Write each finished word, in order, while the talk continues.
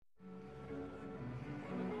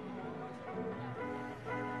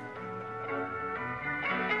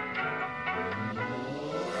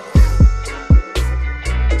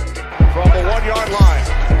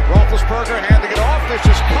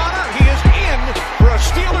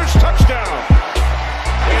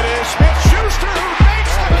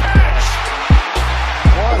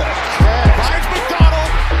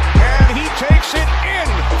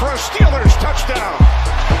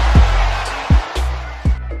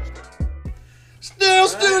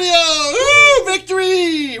studio! Woo!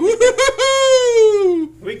 Victory!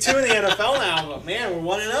 Woo-hoo-hoo-hoo! Week 2 in the NFL now, but man,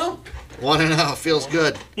 we're 1-0. 1-0. Feels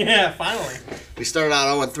good. Yeah, finally. We started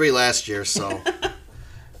out 0-3 last year, so.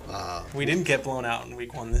 We didn't get blown out in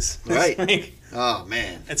week 1 this Right. week. Oh,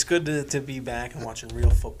 man. It's good to be back and watching real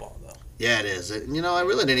football, though. Yeah, it is. I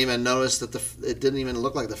really didn't even notice that it didn't even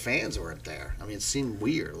look like the fans weren't there. I mean, it seemed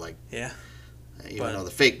weird. Yeah. Even though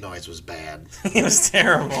the fake noise was bad. It was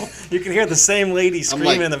terrible. You can hear the same lady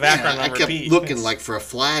screaming in the background on repeat. I kept looking like for a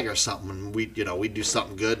flag or something, and we'd do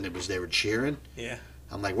something good, and they were cheering. Yeah.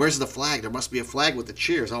 I'm like, where's the flag? There must be a flag with the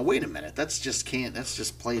cheers. Oh, wait a minute. That's just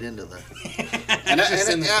played into the.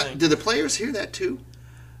 Did the players hear that too,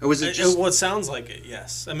 or was it just? Well, it sounds like it.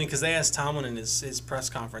 Yes. I mean, because they asked Tomlin in his press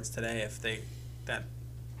conference today if that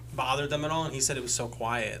bothered them at all, and he said it was so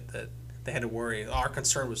quiet that they had to worry. Our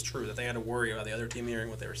concern was true, that they had to worry about the other team hearing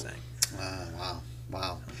what they were saying.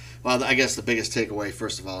 Wow. Well, I guess the biggest takeaway,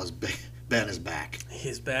 first of all, is Ben is back.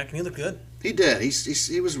 He's back, and he looked good. He did.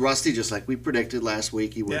 He was rusty, just like we predicted last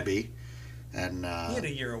week he would be. And he had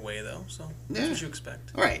a year away, though, so that's what you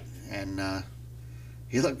expect. Right. And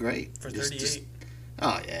he looked great. For 38.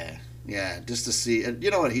 Yeah, just to see. And you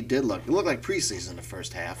know what he did look? It looked like preseason the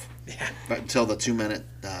first half. Yeah. But until the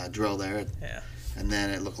 2-minute drill there. Yeah. And then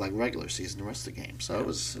it looked like regular season the rest of the game. So it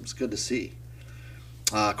was good to see.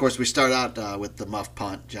 Of course, we start out with the muff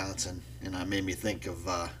punt, Johnson, and it made me think of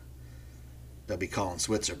they'll be calling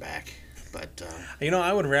Switzer back. But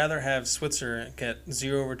I would rather have Switzer get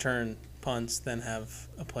 0 return punts than have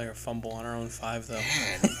a player fumble on our own 5, though.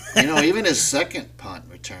 Man, even his second punt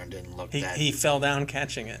return didn't look that. He fell down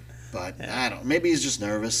catching it. But I don't. Maybe he's just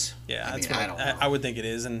nervous. Yeah, I don't know. I would think it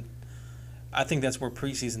is, and I think that's where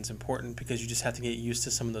preseason's important because you just have to get used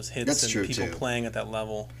to some of those hits and people playing at that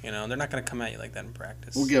level. They're not going to come at you like that in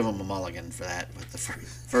practice. We'll give him a mulligan for that with the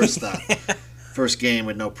first game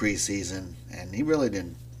with no preseason, and he really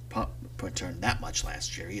didn't return that much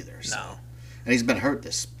last year either. So. No, and he's been hurt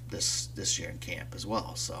this year in camp as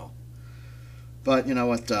well. So, but you know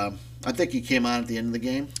what? I think he came on at the end of the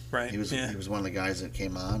game. Right. He was one of the guys that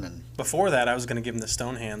came on, and before that, I was going to give him the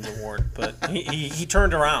Stonehands award, but he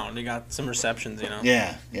turned around. He got some receptions.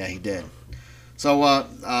 Yeah, he did. So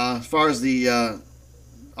as far as the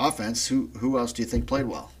offense, who else do you think played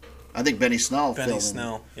well? I think Benny Snell.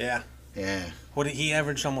 Yeah. What did he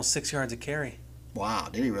averaged? Almost 6 yards a carry. Wow,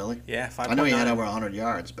 did he really? Yeah, 5.9. I know he had over 100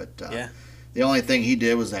 yards, but the only thing he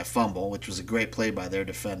did was that fumble, which was a great play by their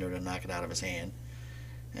defender to knock it out of his hand,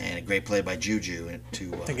 and a great play by Juju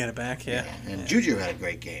to get it back. Yeah. And Juju had a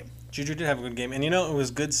great game. Juju did have a good game, and it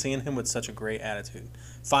was good seeing him with such a great attitude.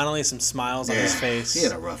 Finally, some smiles on his face. He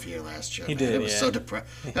had a rough year last year. He did. It was so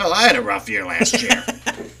depressing. Hell, I had a rough year last year.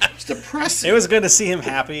 It's depressing. It was good to see him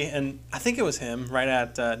happy, and I think it was him right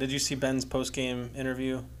at. Did you see Ben's post-game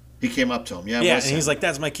interview? He came up to him, and he's like,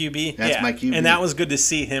 "That's my QB." That's my QB, and that was good to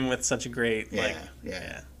see him with such a great, That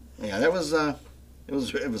was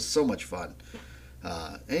it was so much fun.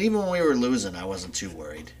 And even when we were losing, I wasn't too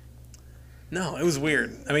worried. No, it was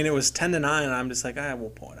weird. I mean, it was 10-9, and I'm just like, we'll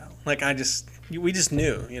pull it out. Like we just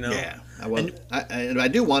knew, Yeah, I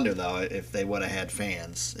do wonder though if they would have had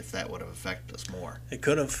fans, if that would have affected us more. It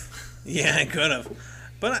could have. Yeah, it could have.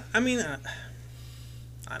 But I mean,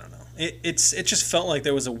 I don't know. It just felt like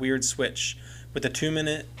there was a weird switch with the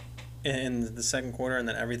 2-minute in the second quarter, and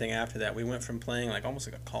then everything after that. We went from playing like almost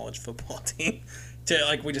like a college football team to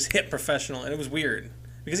like we just hit professional, and it was weird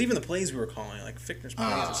because even the plays we were calling, like Fichtner's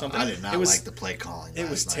plays or something. I did not like the play calling. It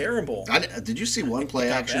was terrible. Did you see one play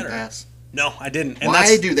action pass? No, I didn't. And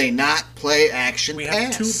why do they not play action pass? We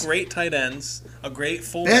have 2 great tight ends, a great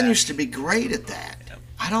fullback. Ben used to be great at that.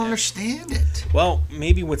 I don't understand it. Well,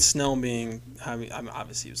 maybe with Snell being,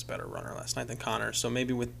 obviously he was a better runner last night than Connor, so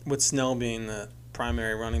maybe with Snell being the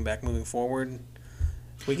primary running back moving forward,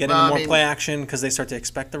 we get into more play action because they start to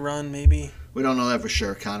expect the run, maybe. We don't know that for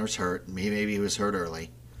sure. Connor's hurt. Maybe he was hurt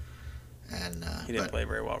early. And he didn't play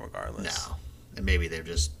very well regardless. No. And maybe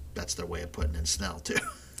that's their way of putting in Snell, too.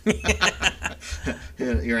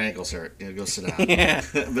 Your ankle's hurt. Go sit down. Yeah.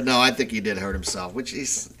 But no, I think he did hurt himself, which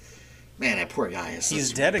man, that poor guy is.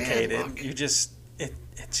 He's dedicated.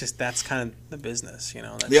 It's just that's kind of the business,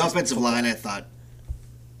 The offensive line, I thought,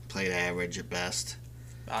 played average at best.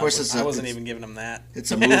 Of course, I wasn't even giving him that.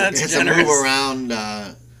 It's a move. It's a move around.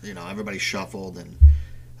 Everybody shuffled, and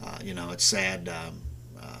it's sad.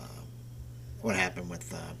 What happened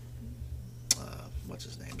with what's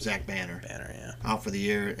his name, Zach Banner? Banner, yeah, out for the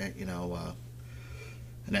year.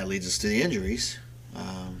 And that leads us to the injuries.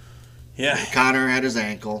 Connor had his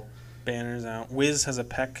ankle. Banner's out. Wiz has a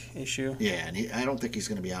pec issue. Yeah, and I don't think he's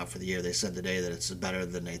going to be out for the year. They said today that it's better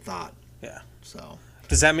than they thought. Yeah. So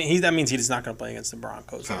Does that mean that means he's not going to play against the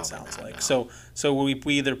Broncos? That sounds like. No. So we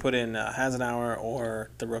either put in Hasenauer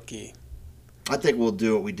or the rookie. I think we'll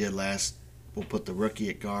do what we did last. We'll put the rookie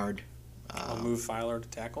at guard. I'll move Filer to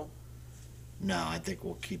tackle. No, I think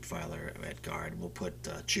we'll keep Filer at guard. We'll put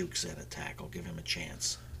Chooks in at tackle. Give him a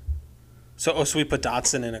chance. So we put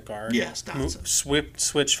Dotson in at guard. Yes, Dotson.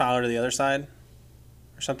 Switch Filer to the other side,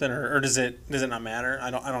 or something, or does it not matter?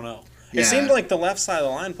 I don't know. Yeah. It seemed like the left side of the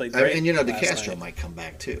line played great. And DeCastro might come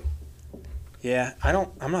back too. Yeah,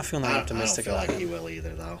 I'm not feeling that optimistic. I don't feel like he will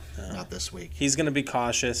either, though. No. Not this week. He's going to be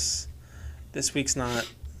cautious. This week's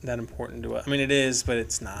not that important to us. I mean, it is, but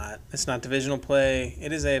it's not. It's not divisional play.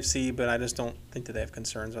 It is AFC, but I just don't think that they have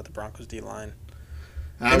concerns about the Broncos D line.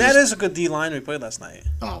 That is a good D line we played last night.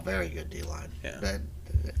 Oh, very good D line. Yeah.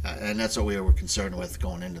 And that's what we were concerned with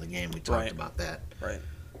going into the game. We talked about that. Right.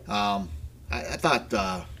 I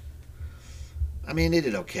thought. I mean, they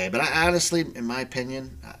did okay, but I honestly, in my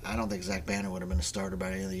opinion, I don't think Zach Banner would have been a starter by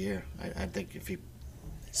the end of the year. I think if he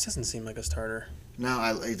doesn't seem like a starter.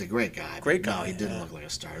 No, he's a great guy. No, he didn't look like a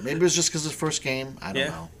starter. Maybe it was just because his first game. I don't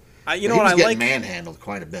know. You know what I like? He was getting manhandled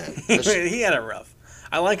quite a bit. He had it rough.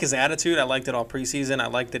 I like his attitude. I liked it all preseason. I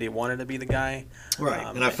liked that he wanted to be the guy. Right,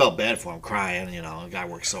 and I felt bad for him crying. The guy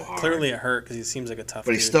worked so hard. Clearly it hurt because he seems like a tough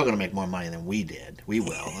But he's still going to make more money than we did. We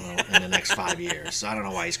will in the next 5 years. So I don't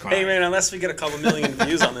know why he's crying. Hey, man, unless we get a couple million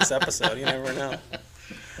views on this episode, you never know.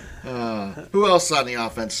 Who else on the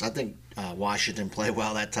offense? I think Washington played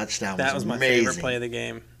well. That touchdown was amazing. That was my favorite play of the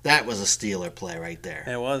game. That was a Steeler play right there.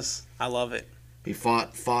 It was. I love it. He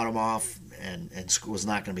fought him off and was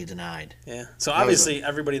not going to be denied. Yeah. So obviously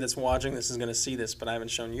everybody that's watching this is going to see this, but I haven't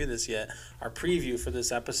shown you this yet. Our preview for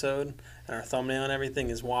this episode and our thumbnail and everything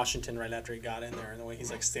is Washington right after he got in there, and the way he's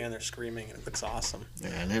like standing there screaming, and it looks awesome. Yeah,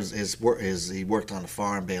 and he worked on the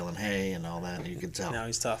farm baling hay and all that. And you could tell. Now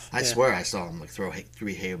he's tough. I swear I saw him throw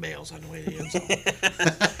 3 hay bales on the way to the end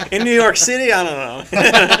zone. In New York City, I don't know.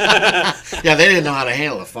 Yeah, they didn't know how to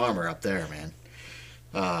handle a farmer up there, man.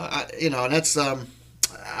 And that's.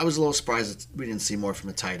 I was a little surprised that we didn't see more from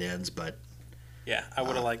the tight ends, but yeah, I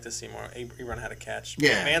would have liked to see more. Ebron had a catch.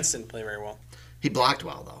 Yeah, Vance didn't play very well. He blocked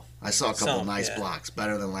well though. I saw a couple nice blocks,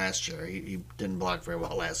 better than last year. He didn't block very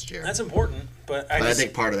well last year. That's important, but I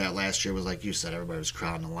think part of that last year was like you said, everybody was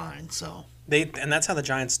crowding the line. So and that's how the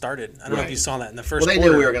Giants started. I don't know if you saw that in the first. Well, they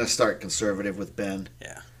quarter. knew we were going to start conservative with Ben.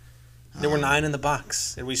 Yeah, there were 9 in the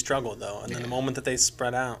box, and we struggled though. And then the moment that they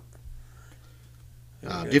spread out.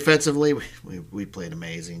 Defensively, we played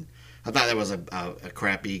amazing. I thought that was a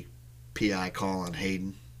crappy PI call on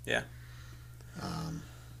Hayden. Yeah.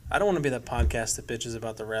 I don't want to be that podcast that bitches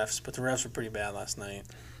about the refs, but the refs were pretty bad last night.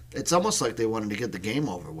 It's almost like they wanted to get the game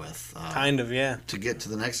over with. Kind of, yeah. To get to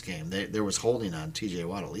the next game. There was holding on T.J.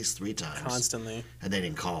 Watt at least 3 times. Constantly. And they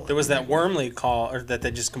didn't call it. There was that Wormley call or that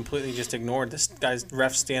they just completely ignored. This guy's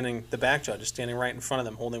ref the back judge is standing right in front of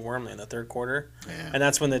them holding Wormley in the third quarter. Yeah. And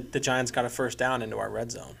that's when the Giants got a first down into our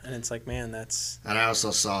red zone. And it's like, man, that's... And I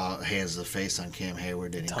also saw hands to the face on Cam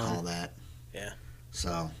Hayward. Didn't call that. Yeah.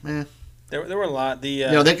 So, man. There were a lot.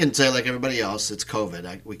 They can say like everybody else, it's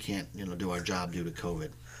COVID. We can't, do our job due to COVID.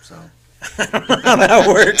 So... I don't know how that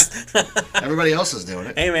works. Everybody else is doing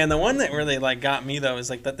it. Hey man, the one that really got me though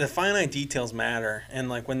is like the finite details matter. And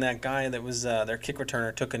like when that guy that was their kick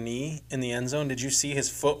returner took a knee in the end zone, did you see his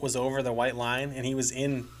foot was over the white line and he was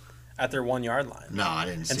in at their 1 yard line? No, I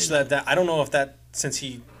didn't see that. And so that I don't know if that since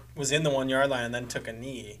he was in the 1 yard line and then took a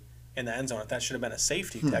knee in the end zone, if that should have been a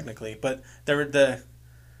safety technically. But the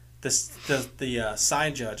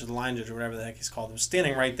side judge, or the line judge, or whatever the heck he's called, was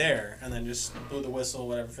standing right there, and then just blew the whistle,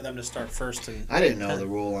 whatever, for them to start first. And I didn't know the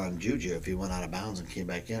rule on Juju if he went out of bounds and came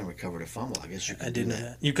back in and recovered a fumble. I guess you could do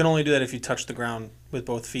that. You can only do that if you touch the ground with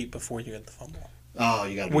both feet before you get the fumble. Oh,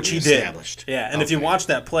 you got to be which he established. Did. Yeah, and if you watch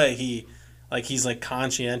that play, he's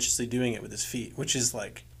conscientiously doing it with his feet, which is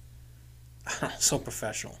like so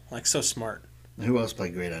professional, like so smart. And who else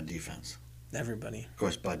played great on defense? Everybody. Of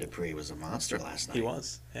course, Bud Dupree was a monster last night. He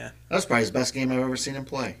was, yeah. That was probably his best game I've ever seen him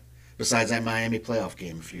play, besides that Miami playoff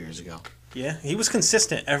game a few years ago. Yeah, he was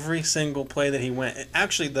consistent every single play that he went.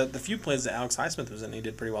 Actually, the few plays that Alex Highsmith was in, he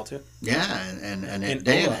did pretty well too. Yeah, and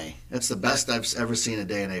Day-N-A. That's the best I've ever seen a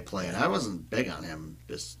Day-N-A play, and I wasn't big on him.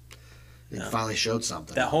 He finally showed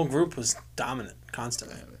something. That whole group was dominant,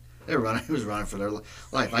 constantly. He was running for their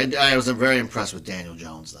life. I was very impressed with Daniel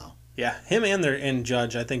Jones, though. Yeah, him and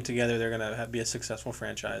Judge, I think together they're going to be a successful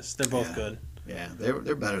franchise. They're both good. Yeah,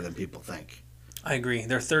 they're better than people think. I agree.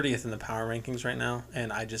 They're 30th in the power rankings right now,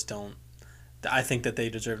 and I just don't. I think that they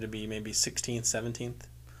deserve to be maybe 16th, 17th.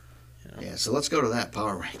 Yeah, so let's go to that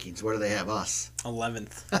power rankings. Where do they have us?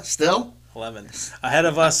 11th. Still? 11. Ahead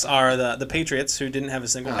of us are the Patriots, who didn't have a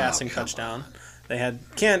single passing touchdown. On. They had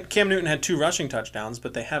Cam Newton had 2 rushing touchdowns,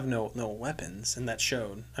 but they have no weapons, and that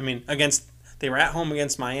showed. I mean, they were at home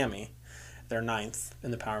against Miami. They're 9th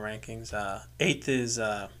in the power rankings. 8th is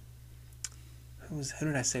who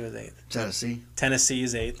did I say was 8th? Tennessee. Tennessee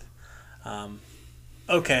is 8th.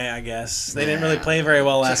 Okay, I guess they didn't really play very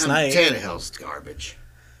well last night. Tannehill's garbage.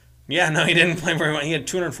 Yeah, no, he didn't play very well. He had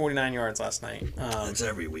 249 yards last night. That's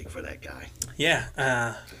every week for that guy. Yeah.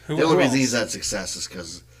 The only reason he's had success is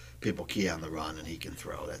because people key on the run and he can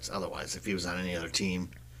throw. That's otherwise, if he was on any other team.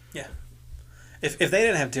 Yeah. If they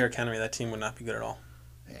didn't have Derrick Henry, that team would not be good at all.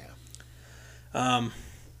 Yeah.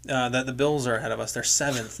 The Bills are ahead of us. They're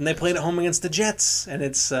 7th, and they played at home against the Jets, and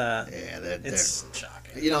it's it's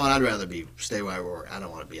shocking. You know, and I'd rather stay where I were. I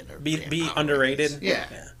don't want to be in there. Be underrated. Yeah,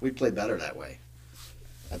 we play better that way.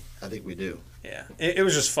 I think we do. Yeah, it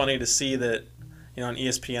was just funny to see that, on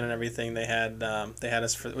ESPN and everything they had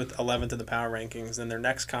us with 11th in the power rankings, and their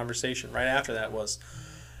next conversation right after that was,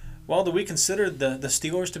 well, do we consider the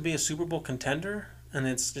Steelers to be a Super Bowl contender? And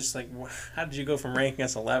it's just like, how did you go from ranking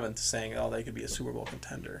us 11th to saying, oh, they could be a Super Bowl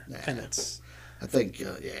contender? Nah, and it's, I think,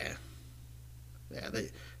 a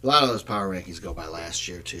lot of those power rankings go by last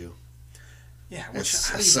year too. Yeah, how do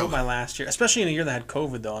you go by last year? Especially in a year that had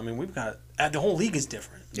COVID, though. I mean, we've got the whole league is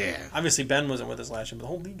different. Yeah. Obviously, Ben wasn't with us last year, but the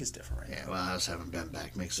whole league is different right now. Yeah, well, us having Ben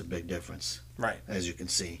back makes a big difference. Right. As you can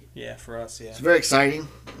see. Yeah, for us, yeah. It's very exciting.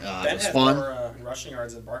 Ben it was had fun. more rushing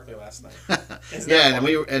yards than Barkley last night. Yeah,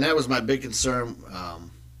 and that was my big concern.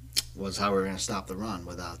 Was how we were going to stop the run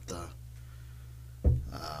without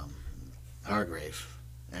Hargrave,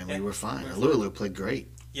 and we were fine. Lulu played great.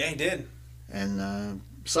 Yeah, he did. And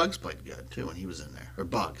Suggs played good too when he was in there. Or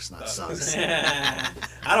Bugs, not Suggs.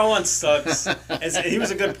 I don't want Suggs. He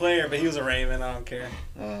was a good player, but he was a Raven. I don't care.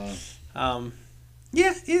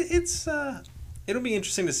 It'll be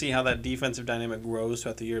interesting to see how that defensive dynamic grows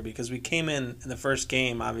throughout the year, because we came in the first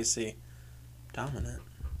game obviously dominant.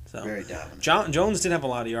 So very dominant. Jones did have a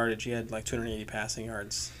lot of yardage. He had like 280 passing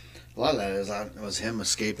yards. A lot of that was him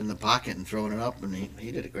escaping the pocket and throwing it up, and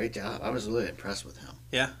he did a great job. I was really impressed with him.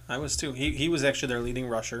 Yeah, I was too. He was actually their leading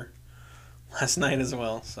rusher last night as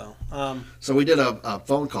well. So so we did a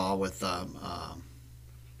phone call with our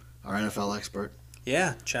NFL expert.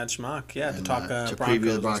 Yeah, Chad Schmock. Yeah, to talk to Broncos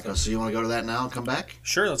preview the Broncos. So you want to go to that now and come back?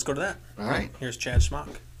 Sure, let's go to that. All right. Here's Chad Schmock.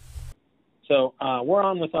 So we're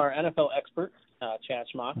on with our NFL expert, Chad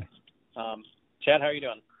Schmock. Chad, how are you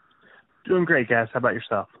doing? Doing great, guys. How about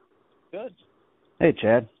yourself? Good. Hey,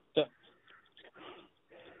 Chad.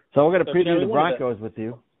 So we're going to preview the Broncos with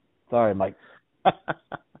you. Sorry, Mike.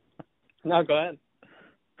 No, go ahead.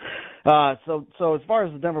 So as far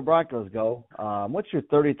as the Denver Broncos go, what's your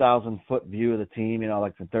 30,000-foot view of the team?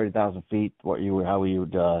 Like from 30,000 feet,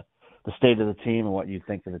 the state of the team and what you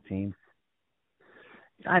think of the team?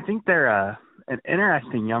 I think they're an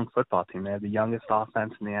interesting young football team. They have the youngest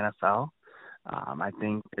offense in the NFL. I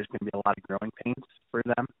think there's going to be a lot of growing pains for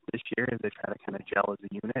them this year as they try to kind of gel as a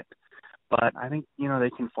unit. But I think, they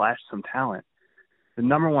can flash some talent. The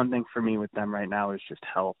number one thing for me with them right now is just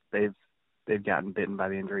health. They've gotten bitten by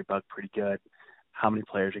the injury bug pretty good. How many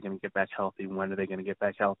players are going to get back healthy? When are they going to get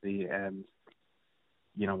back healthy? And,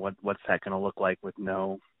 what's that going to look like with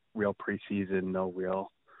no real preseason, no real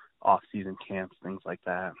off-season camps, things like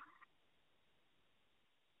that?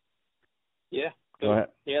 Yeah. Go ahead.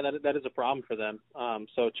 Yeah, that is a problem for them.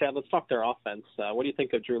 So, Chad, let's talk their offense. What do you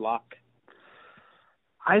think of Drew Lock?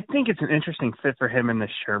 I think it's an interesting fit for him in the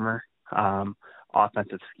Shermer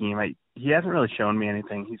offensive scheme. He hasn't really shown me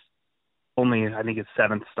anything. He's only, I think, his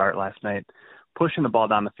 7th start last night. Pushing the ball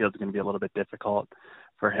down the field is going to be a little bit difficult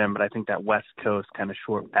for him, but I think that West Coast kind of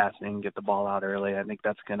short passing, get the ball out early, I think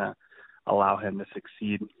that's going to allow him to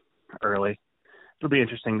succeed early. It'll be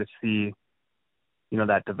interesting to see,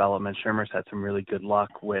 that development. Shermer's had some really good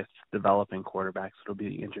luck with developing quarterbacks. It'll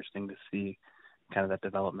be interesting to see kind of that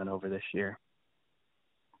development over this year.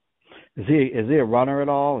 Is he a runner at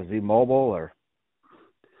all? Is he mobile or?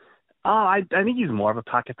 I think he's more of a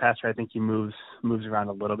pocket passer. I think he moves around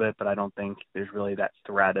a little bit, but I don't think there's really that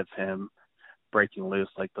threat of him breaking loose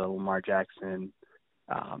like the Lamar Jackson,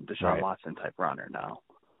 Deshaun Watson type runner now.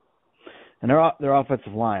 And their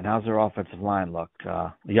offensive line, how's their offensive line look?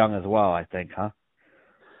 Young as well, I think, huh?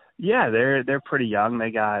 Yeah, they're pretty young.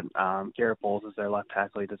 They got Garrett Bowles as their left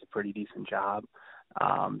tackle. He does a pretty decent job.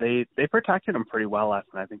 They protected him pretty well last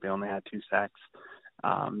night. I think they only had 2 sacks.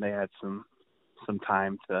 They had some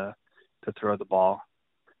time to throw the ball.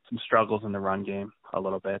 Some struggles in the run game a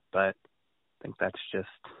little bit, but I think that's just,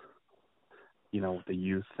 the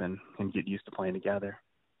youth and get used to playing together.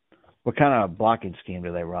 What kind of blocking scheme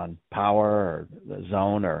do they run? Power or the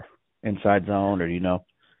zone or inside zone, or do you know?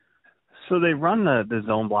 So they run the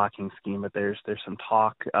zone blocking scheme, but there's some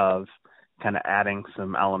talk of kind of adding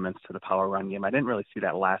some elements to the power run game. I didn't really see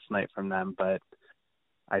that last night from them, but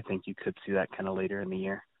I think you could see that kind of later in the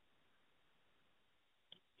year.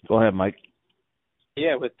 Go ahead, Mike.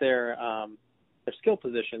 Yeah, with their skill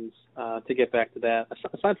positions, to get back to that,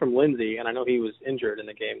 aside from Lindsey, and I know he was injured in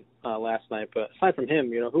the game last night, but aside from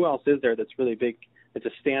him, who else is there that's really big, it's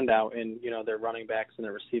a standout in, their running backs and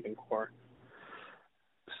their receiving core?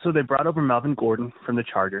 So they brought over Melvin Gordon from the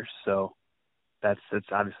Chargers, so it's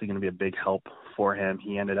obviously going to be a big help for him.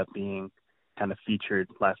 He ended up being kind of featured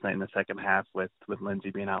last night in the second half with Lindsey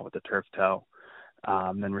being out with the turf toe.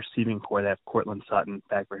 Then receiving core, they have Cortland Sutton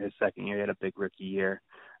back for his second year. He had a big rookie year,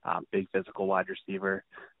 big physical wide receiver.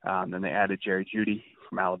 Then they added Jerry Jeudy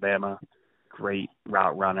from Alabama, great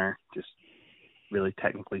route runner, just really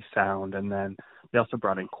technically sound. And then they also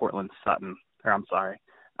brought in KJ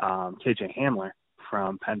Hamler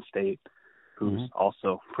from Penn State, who's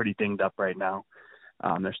also pretty dinged up right now.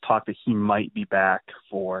 There's talk that he might be back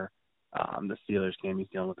for the Steelers game. He's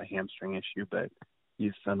dealing with a hamstring issue, but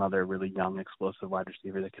he's another really young, explosive wide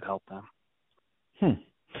receiver that could help them.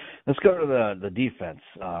 Let's go to the defense.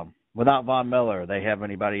 Without Von Miller, they have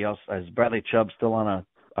anybody else? Is Bradley Chubb still on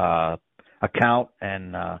a account?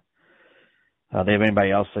 And they have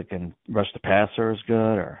anybody else that can rush the passer as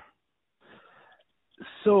good? Or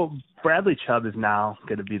So Bradley Chubb is now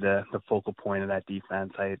going to be the focal point of that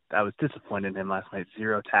defense. I was disappointed in him last night.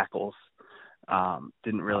 0 tackles.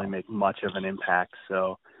 Didn't really make much of an impact.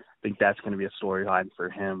 So I think that's going to be a storyline for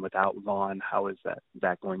him. Without Vaughn, how is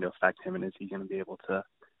that going to affect him? And is he going to be able to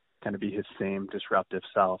kind of be his same disruptive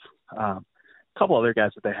self? A couple other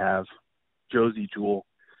guys that they have, Josie Jewell,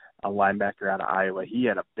 a linebacker out of Iowa. He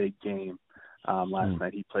had a big game last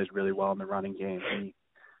night. He plays really well in the running game.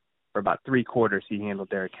 For about 3 quarters, he handled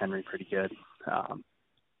Derrick Henry pretty good.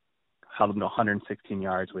 Held him to 116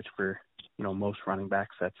 yards, which for most running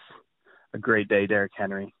backs, that's a great day. Derrick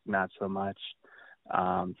Henry, not so much.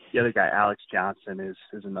 The other guy, Alex Johnson,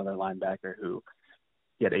 is another linebacker who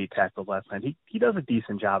he had 8 tackles last night. He does a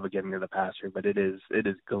decent job of getting to the passer, but it is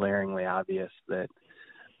glaringly obvious that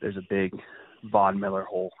there's a big Von Miller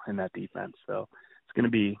hole in that defense. So it's going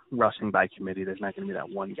to be rushing by committee. There's not going to be that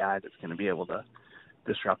one guy that's going to be able to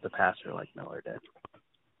disrupt the passer like Miller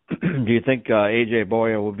did. Do you think A.J.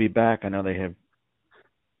 Boyer will be back? I know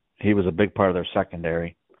he was a big part of their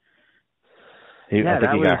secondary. I think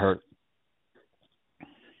he got hurt.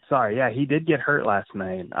 Sorry, yeah, he did get hurt last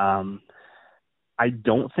night. I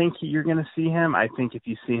don't think you're going to see him. I think if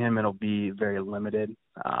you see him, it'll be very limited.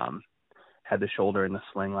 Had the shoulder in the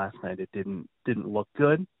sling last night. It didn't look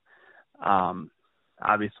good.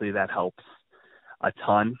 Obviously, that helps a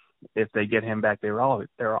ton. If they get him back, they're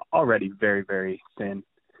already very, very thin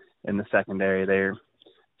in the secondary. They're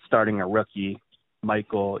starting a rookie,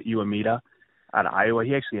 Michael Uwamita, out of Iowa.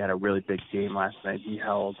 He actually had a really big game last night. He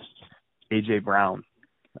held A.J. Brown,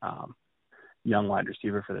 young wide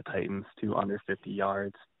receiver for the Titans, to under 50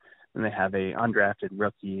 yards. And they have a undrafted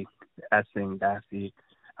rookie, Essing Bassey,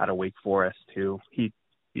 out of Wake Forest, who he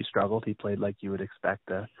struggled. He played like you would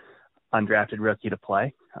expect a undrafted rookie to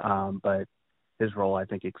play, but his role, I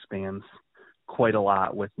think, expands quite a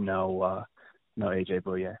lot with no A.J.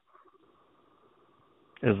 Bouye.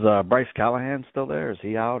 Is Bryce Callahan still there? Is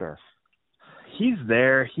he out? Or he's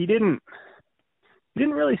there. He didn't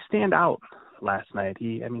really stand out last night.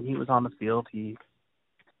 He was on the field. He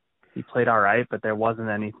played all right, but there wasn't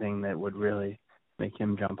anything that would really make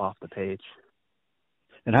him jump off the page.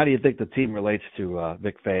 And how do you think the team relates to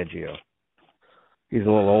Vic Fangio? He's a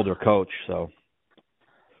little older coach, so.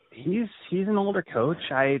 He's an older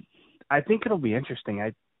coach. I think it'll be interesting.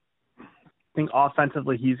 I think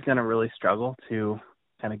offensively he's going to really struggle to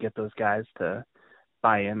kind of get those guys to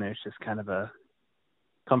buy in. There's just kind of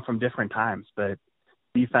come from different times, but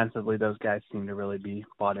defensively those guys seem to really be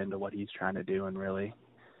bought into what he's trying to do and really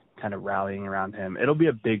kind of rallying around him. It'll be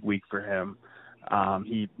a big week for him.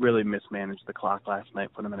 He really mismanaged the clock last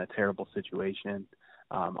night, put him in a terrible situation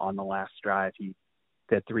on the last drive. He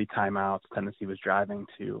had 3 timeouts. Tennessee was driving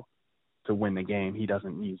to win the game. He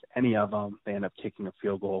doesn't use any of them. They end up kicking a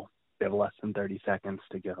field goal. They have less than 30 seconds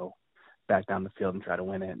to go back down the field and try to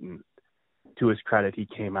win it. And to his credit, he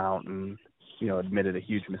came out and admitted a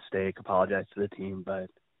huge mistake, apologized to the team, but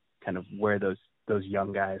kind of where those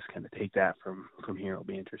young guys kind of take that from here will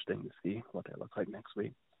be interesting to see what they look like next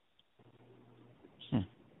week.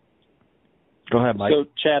 Go ahead, Mike. So,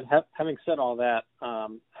 Chad, having said all that,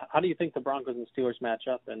 how do you think the Broncos and Steelers match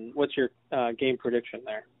up, and what's your game prediction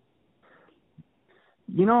there?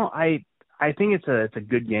 I think it's a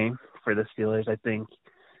good game for the Steelers. I think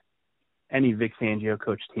any Vic Fangio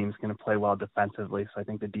coach team is going to play well defensively, so I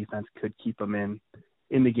think the defense could keep them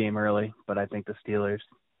in the game early, but I think the Steelers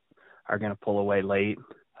are going to pull away late.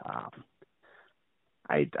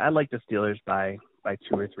 I like the Steelers by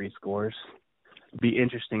 2 or 3 scores. It'd be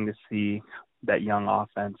interesting to see that young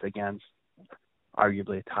offense against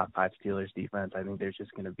arguably a top 5 Steelers defense. I think there's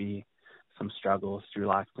just going to be some struggles. Drew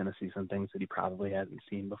Lock's going to see some things that he probably hasn't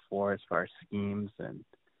seen before as far as schemes, and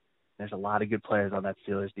there's a lot of good players on that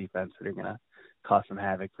Steelers defense that are going to cause some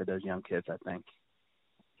havoc for those young kids, I think.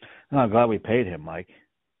 I'm glad we paid him, Mike.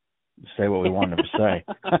 Say what we wanted him to say.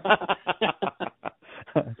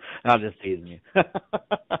 I'm just teasing you. As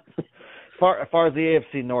far as the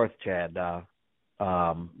AFC North, Chad,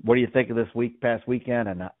 what do you think of this past weekend,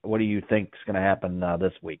 and what do you think is going to happen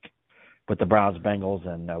this week with the Browns, Bengals,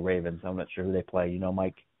 and Ravens? I'm not sure who they play. You know,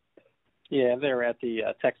 Mike? Yeah, they're at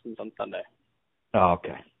the Texans on Sunday. Oh,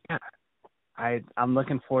 okay. Yeah. I'm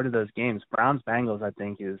looking forward to those games. Browns Bengals, I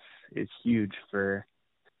think, is huge for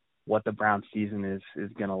what the Browns season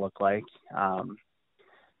is going to look like.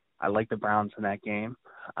 I like the Browns in that game.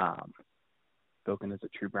 Spoken as a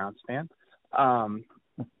true Browns fan.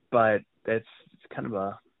 But it's kind of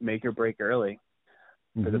a make or break early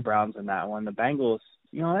for the Browns in that one. The Bengals,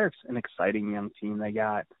 they're an exciting young team. They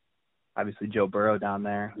got obviously Joe Burrow down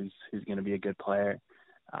there, who's going to be a good player.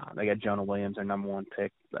 They got Jonah Williams, their number 1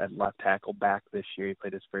 pick at left tackle, back this year. He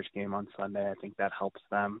played his first game on Sunday. I think that helps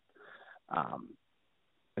them.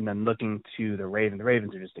 And then looking to the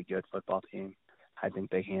Ravens are just a good football team. I think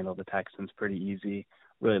they handle the Texans pretty easy.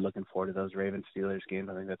 Really looking forward to those Ravens-Steelers games.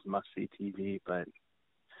 I think that's must-see TV, but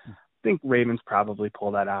I think Ravens probably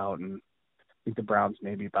pull that out, and I think the Browns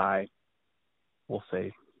maybe by, we'll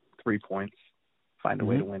say, 3 points, find a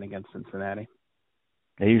way to win against Cincinnati.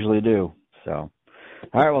 They usually do. So,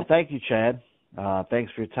 all right, well, thank you, Chad.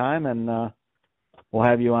 Thanks for your time, and we'll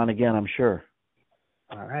have you on again, I'm sure.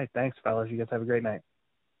 All right, thanks, fellas. You guys have a great night.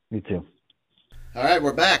 You too. All right,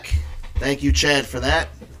 we're back. Thank you, Chad, for that.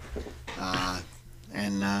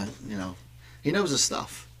 He knows his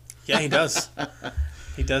stuff. Yeah, he does.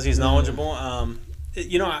 He does. He's knowledgeable.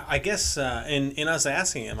 I guess in us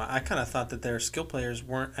asking him, I kind of thought that their skill players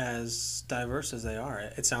weren't as diverse as they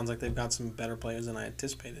are. It sounds like they've got some better players than I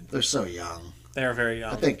anticipated. They're so young. They are very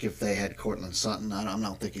young. I think if they had Cortland Sutton, I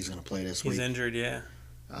don't think he's going to play this week. He's injured, yeah.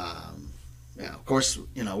 Of course,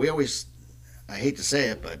 we always, I hate to say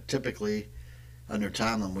it, but typically under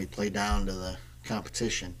Tomlin, we play down to the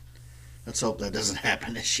competition. Let's hope that doesn't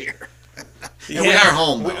happen this year. We are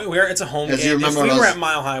home, though. It's a home game. You remember if we were at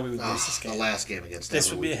Mile High, we would lose this game. The last game against them.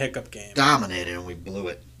 This would be a hiccup game. Dominated, and we blew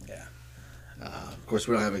it. Yeah. Of course,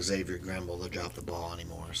 we don't have Xavier Grimble to drop the ball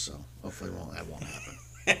anymore, so hopefully that won't happen.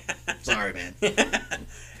 Sorry, man.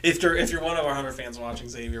 If you're one of our Hunter fans watching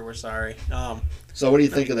Xavier, we're sorry. So what do you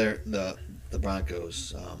think of the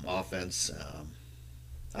Broncos offense?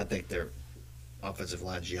 I think their offensive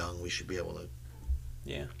line's young. We should be able to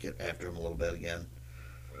get after him a little bit again.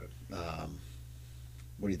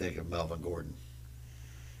 What do you think of Melvin Gordon?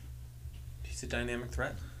 He's a dynamic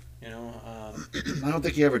threat. I don't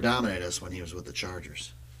think he ever dominated us when he was with the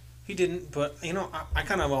Chargers. He didn't, but I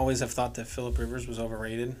kind of always have thought that Phillip Rivers was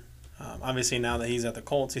overrated. Obviously, now that he's at the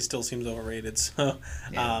Colts, he still seems overrated. So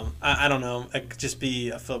I don't know. It could just be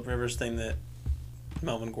a Phillip Rivers thing that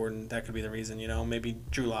Melvin Gordon, that could be the reason. Maybe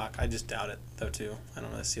Drew Lock. I just doubt it, though, too. I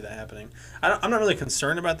don't really see that happening. I'm not really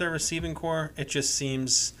concerned about their receiving core. It just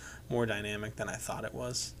seems more dynamic than I thought it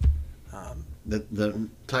was. The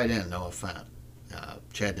tight end, Noah Fant.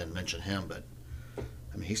 Chad didn't mention him, but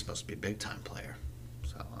he's supposed to be a big-time player.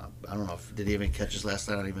 So I don't know did he even catch his last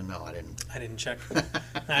night? I don't even know. I didn't check.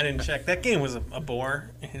 I didn't check. That game was a bore,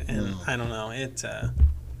 and I don't know.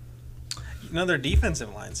 Their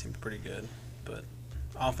defensive line seemed pretty good, but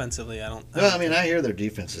offensively, I don't. I hear their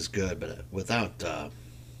defense is good, but without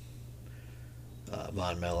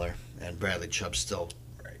Von Miller and Bradley Chubb still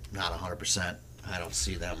not 100%, I don't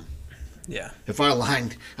see them. Yeah. If our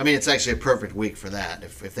line, it's actually a perfect week for that.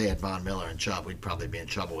 If they had Von Miller and Chubb, we'd probably be in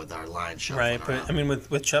trouble with our line shuffling around. But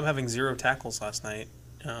with Chubb having 0 tackles last night,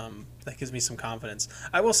 that gives me some confidence.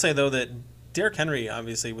 I will say though that Derrick Henry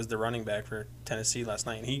obviously was the running back for Tennessee last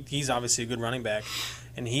night. He's obviously a good running back,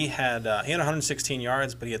 and he had 116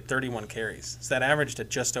 yards, but he had 31 carries. So that averaged at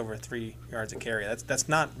just over 3 yards a carry. That's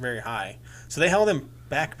not very high. So they held him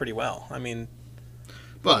back pretty well.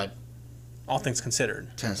 But all things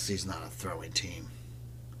considered, Tennessee's not a throwing team,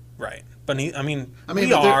 right? But we we're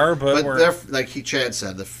like Chad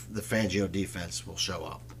said, the Fangio defense will show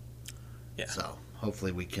up. Yeah. So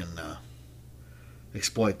hopefully we can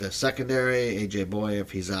exploit the secondary. AJ Boy,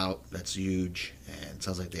 if he's out, that's huge. And it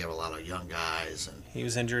sounds like they have a lot of young guys. And He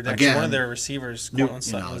was injured. Again, Actually, one of their receivers, Cortland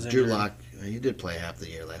Sutton, was Drew injured. Lock, he did play half the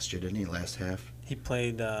year last year, didn't he? Last half. He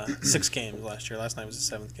played 6 games last year. Last night was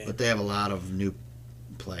the 7th game. But they have a lot of new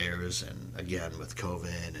players, and again with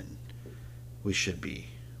COVID, and we should be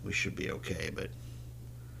okay. But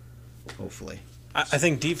hopefully, I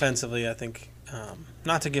think defensively,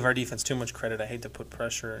 not to give our defense too much credit, I hate to put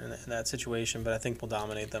pressure in that situation, but I think we'll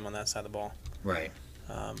dominate them on that side of the ball. right.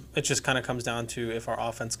 It just kind of comes down to if our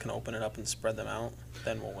offense can open it up and spread them out,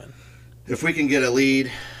 then we'll win. If we can get a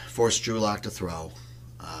lead, force Drew Lock to throw,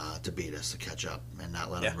 to beat us, to catch up, and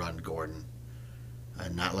not let him run Gordon,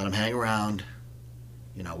 and not let him hang around,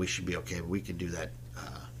 we should be okay. But we can do that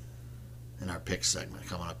in our pick segment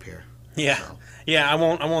coming up here. Yeah, So, yeah. I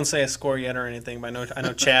won't say a score yet or anything, but I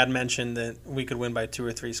know Chad mentioned that we could win by 2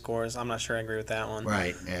 or 3 scores. I'm not sure I agree with that one.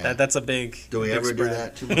 right. Yeah. That's a big. Do we big ever do spread.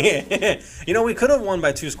 that too much? We could have won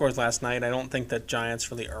by 2 scores last night. I don't think the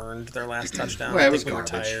Giants really earned their last touchdown. Well, it I was think we were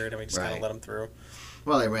garbage. tired and we just kind Right. of let them through.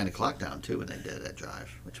 Well, they ran the clock down too when they did that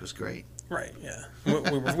drive, which was great. Right. Yeah.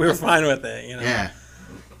 We were fine with it. Yeah.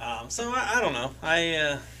 So I don't know.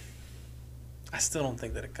 I still don't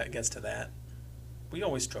think that it gets to that. We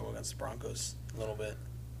always struggle against the Broncos a little bit.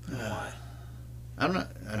 I don't know why. I'm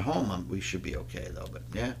not at home. We should be okay though. But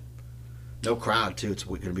yeah, no crowd too. It's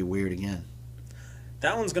going to be weird again.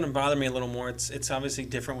 That one's going to bother me a little more. It's obviously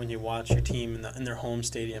different when you watch your team in their home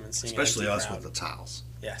stadium and seeing Especially an empty us crowd. with the towels.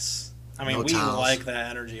 Yes. I mean, No we towels. like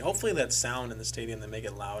that energy. Hopefully that sound in the stadium, they make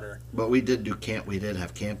it louder. But we did do camp. We did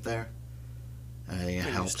have camp there. I think it We're used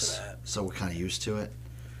helps. to that. So we're kind of used to it.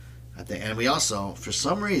 I think, and we also, for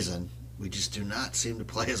some reason, we just do not seem to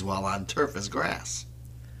play as well on turf as grass.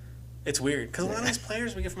 It's weird because a lot of these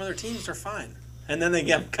players we get from other teams are fine, and then they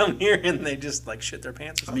come here and they just like shit their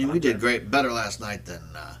pants. Or I something mean, we on did turf. better last night than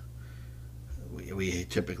we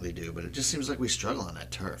typically do. But it just seems like we struggle on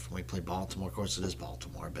that turf. When we play Baltimore, of course, it is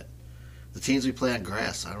Baltimore, but the teams we play on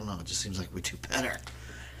grass, I don't know. It just seems like we do better.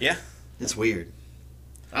 Yeah. It's weird.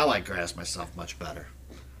 I like grass myself much better.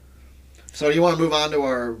 So, do you want to move on to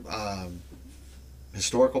our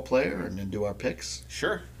historical player and then do our picks?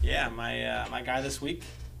 Sure. Yeah. My guy this week.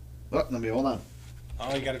 Oh, let me hold on.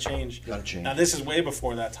 Oh, you got to change. Got to change. Now this is way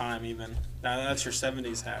before that time even. Now that's your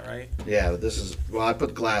 '70s hat, right? Yeah, but this is I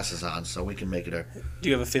put glasses on, so we can make it a. Do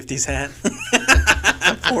you have a '50s hat?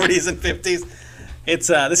 '40s and '50s. It's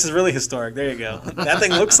this is really historic. There you go. That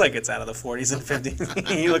thing looks like it's out of the '40s and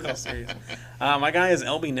 '50s. You look all serious. My guy is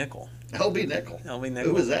LB Nickel. LB Nickel. LB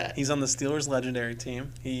Nickel. Who was that? He's on the Steelers' legendary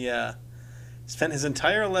team. He spent his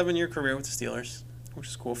entire 11-year career with the Steelers, which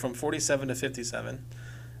is cool, from 47 to 57.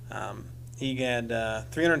 He had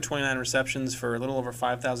 329 receptions for a little over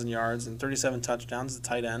 5,000 yards and 37 touchdowns as a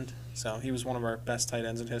tight end. So he was one of our best tight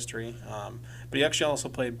ends in history. But he actually also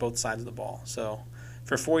played both sides of the ball. So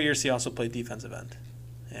for 4 years, he also played defensive end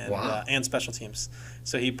and special teams.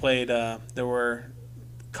 So he played. There were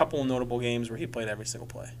a couple of notable games where he played every single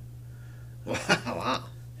play. Wow.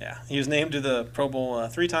 Yeah, he was named to the Pro Bowl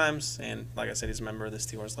 3 times, and like I said, he's a member of the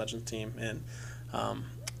Steelers Legends team. And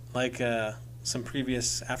some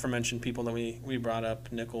previous aforementioned people that we brought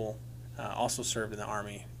up, Nickel also served in the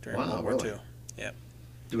Army during World War II. Yep.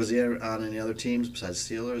 Was he on any other teams besides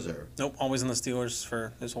Steelers or? Nope, always in the Steelers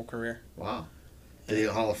for his whole career. Wow. Did he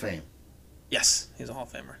get Hall of Fame? Yes, he's a Hall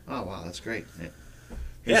of Famer. Oh wow, that's great. Yeah.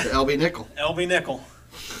 Here's the LB Nickel. LB Nickel,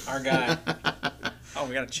 our guy. Oh,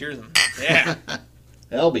 we gotta cheers him. Yeah.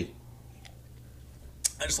 LB.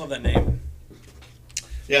 I just love that name.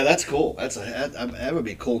 Yeah, that's cool. That would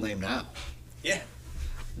be a cool name now. Yeah.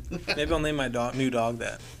 Maybe I'll name my new dog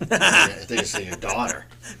that. I think it's your daughter.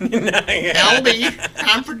 Yeah. LB,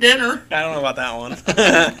 time for dinner. I don't know about that one.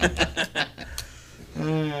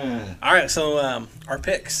 All right, so our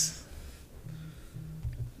picks.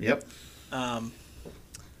 Yep.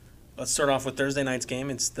 Let's start off with Thursday night's game.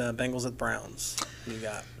 It's the Bengals at Browns. Who you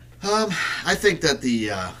got? I think that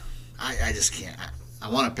I just can't. I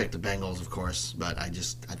want to pick the Bengals, of course, but I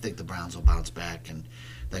think the Browns will bounce back and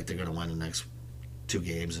I think they're going to win the next 2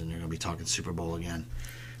 games and they're going to be talking Super Bowl again.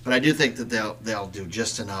 But I do think that they'll do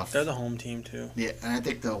just enough. They're the home team too. Yeah, and I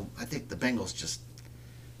think the Bengals just.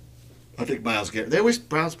 I think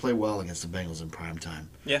Browns play well against the Bengals in prime time.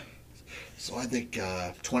 Yeah. So I think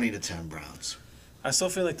 20-10 Browns. I still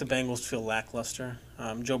feel like the Bengals feel lackluster.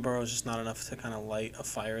 Joe Burrow is just not enough to kind of light a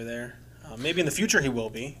fire there. Maybe in the future he will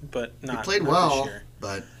be, but not. He played not well, this year.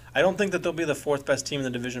 but I don't think that they'll be the 4th best team in the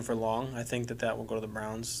division for long. I think that will go to the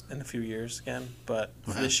Browns in a few years again. But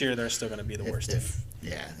for this year, they're still going to be the worst team.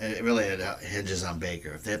 Yeah, it really hinges on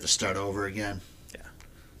Baker. If they have to start over again, Yeah.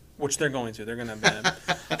 which they're going to. They're going to be.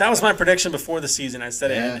 That was my prediction before the season. I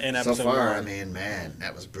said it in episode so far, 1. I mean, man,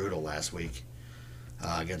 that was brutal last week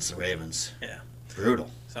against the Ravens. Yeah. Brutal.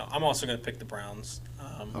 So I'm also going to pick the Browns.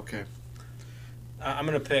 Okay. I'm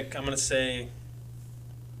going to say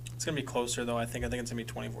it's going to be closer, though. I think it's going to be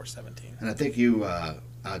 24-17. And I think you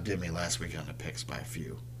outdid me last week on the picks by a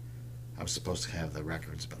few. I was supposed to have the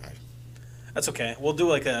records, but That's okay. We'll do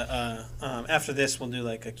like after this, we'll do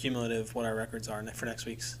like a cumulative what our records are for next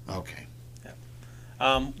week's. Okay.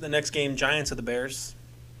 Yeah. The next game, Giants at the Bears.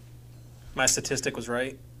 My statistic was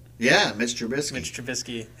right. Yeah, Mitch Trubisky. Mitch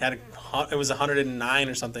Trubisky it was 109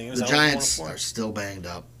 or something. It was the Giants are still banged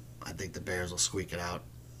up. I think the Bears will squeak it out.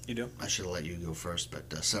 You do? I should have let you go first, but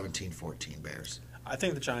 17-14 Bears. I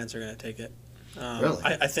think the Giants are going to take it. Really?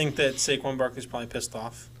 I think that Saquon Barkley's probably pissed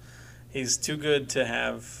off. He's too good to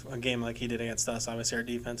have a game like he did against us. Obviously, our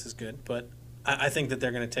defense is good, but I think that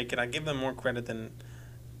they're going to take it. I give them more credit than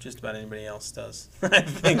just about anybody else does. I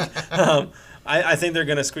think I think they're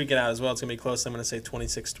going to squeak it out as well. It's going to be close. I'm going to say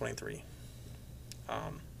 26-23.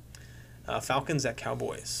 Falcons at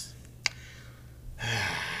Cowboys.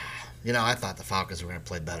 I thought the Falcons were going to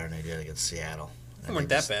play better than they did against Seattle. They weren't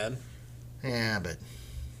that bad. Yeah, but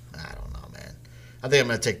I don't know, man. I think I'm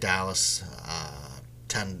going to take Dallas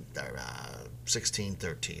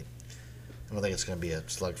 16-13. I don't think it's going to be a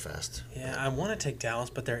slugfest. Yeah, I want to take Dallas,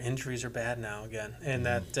 but their injuries are bad now again. And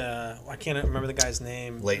that, I can't remember the guy's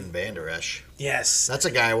name. Leighton Vander Esch. Yes. That's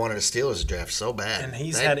a guy I wanted to steal his draft so bad. And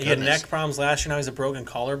he had neck problems last year. Now he's a broken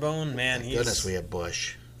collarbone. Man, Goodness, we have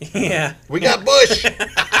Bush. Yeah. We got Bush.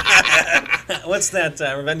 What's that?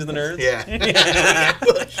 Revenge of the Nerds? Yeah. We got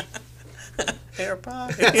Bush. Hair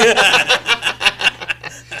pie.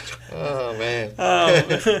 Oh, man.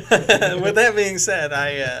 With that being said,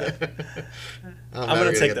 I'm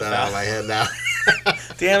going to take the Falcons. Out of my head now.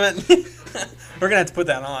 Damn it. We're going to have to put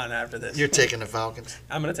that on after this. You're taking the Falcons?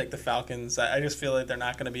 I'm going to take the Falcons. I just feel like they're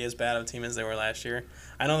not going to be as bad of a team as they were last year.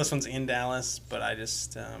 I know this one's in Dallas, but I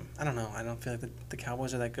just, I don't know. I don't feel like the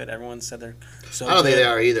Cowboys are that good. Everyone said they're so I don't think good. they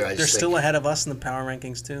are either. They're still ahead of us in the power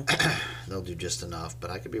rankings, too. They'll do just enough, but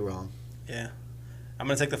I could be wrong. Yeah. I'm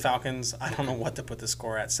going to take the Falcons. I don't know what to put the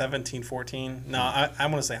score at. 17-14? No, I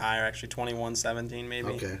want to say higher, actually. 21-17 maybe.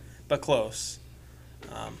 Okay. But close.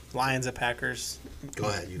 Lions at Packers. Go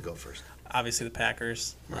ahead. You go first. Obviously the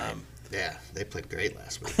Packers. Right. Yeah, they played great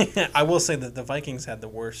last week. I will say that the Vikings had the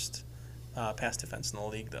worst pass defense in the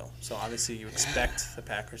league, though. So obviously you expect the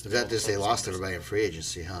Packers to Is that just they lost everybody in free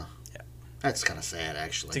agency, huh? Yeah. That's kind of sad,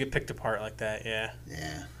 actually. To get picked apart like that, yeah.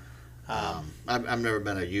 Yeah. I've never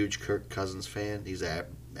been a huge Kirk Cousins fan. He's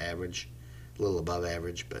average, a little above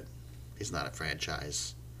average, but he's not a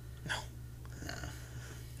franchise. No.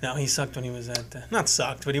 No, he sucked when he was at not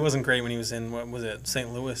sucked, but he wasn't great when he was in, what was it,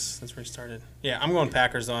 St. Louis? That's where he started. Yeah, I'm going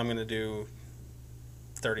Packers, though. I'm going to do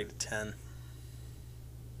 30-10.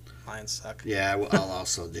 Lions suck. Yeah, I'll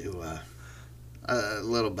also do a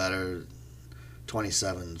little better,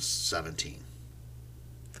 27-17.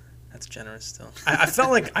 That's generous still. I felt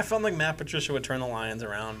like Matt Patricia would turn the Lions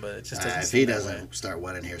around, but it just doesn't. If he doesn't start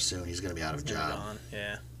winning here soon, he's going to be out of a job. Gone.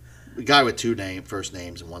 Yeah. A guy with two first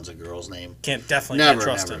names and one's a girl's name. Can't trust him.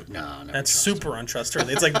 No, never. That's super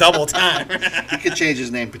untrustworthy. It's like double time. He could change his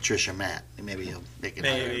name Patricia Matt. Maybe he'll make it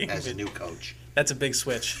Maybe. as a new coach. That's a big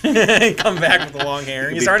switch. Come back with the long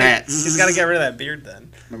hair. He's got to get rid of that beard then.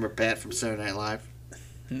 Remember Pat from Saturday Night Live?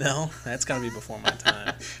 No, that's got to be before my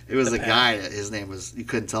time. It was a guy. His name was. You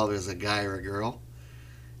couldn't tell if it was a guy or a girl.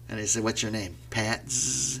 And he said, "What's your name?" Pat.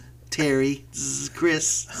 Terry.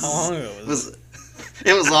 Chris. How long ago was it?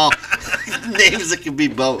 It was all names that could be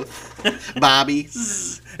both. Bobby.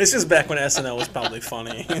 It's just back when SNL was probably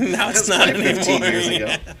funny. Now it's not like anymore. 15 years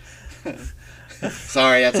ago.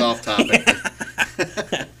 Sorry, that's off topic.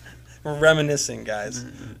 We're reminiscing, guys.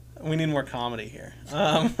 We need more comedy here.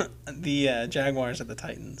 The Jaguars at the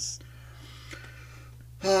Titans.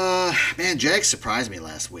 Man, Jags surprised me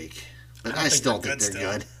last week, but I still think they're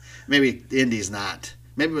good. Maybe Indy's not.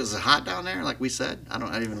 Maybe it was hot down there, like we said. I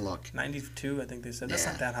didn't even look. 92, I think they said. That's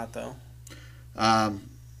not that hot though.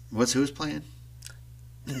 Who's playing?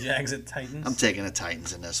 The Jags at Titans. I'm taking the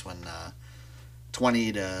Titans in this one,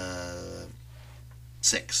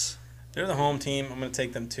 20-6. They're the home team. I'm going to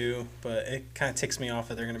take them too, but it kind of ticks me off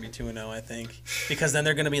that they're going to be 2-0, I think, because then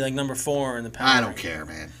they're going to be like number 4 in the power. I don't care,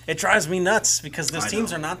 man. It drives me nuts because those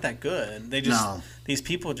teams are not that good. They just No. These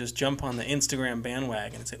people just jump on the Instagram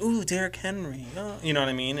bandwagon and say, "Ooh, Derrick Henry," you know what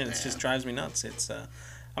I mean? And it just drives me nuts. It's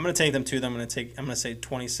I'm going to take them to them. I'm going to say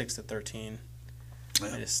 26-13.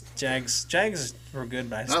 Yeah. Jags were good,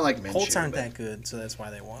 but I like Minshew, Colts aren't that good, so that's why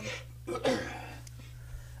they won.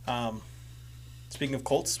 Speaking of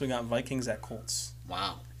Colts, we got Vikings at Colts.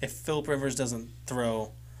 Wow. If Phillip Rivers doesn't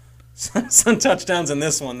throw some touchdowns in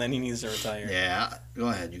this one, then he needs to retire. Yeah. Go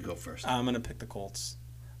ahead. You go first. I'm going to pick the Colts.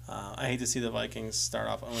 I hate to see the Vikings start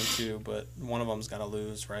off 0-2, but one of them's got to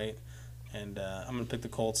lose, right? And I'm going to pick the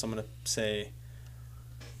Colts. I'm going to say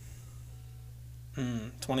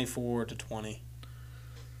 24-20.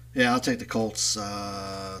 Yeah, I'll take the Colts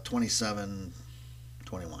 27-21.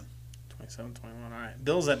 27-21. All right.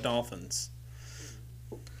 Bills at Dolphins.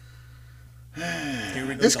 Here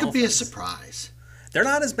we go. This could be a Dolphins. surprise. They're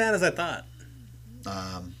not as bad as I thought.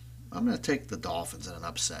 I'm going to take the Dolphins in an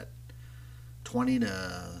upset.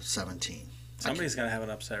 20-17. Somebody's got to have an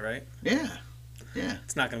upset, right? Yeah. Yeah.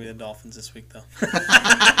 It's not going to be the Dolphins this week, though.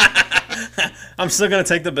 I'm still going to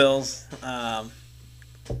take the Bills.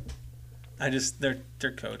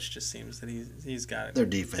 Their coach just seems that he's got Their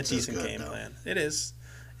defense a decent is good, game though. plan. It is.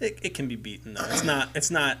 It can be beaten though. It's not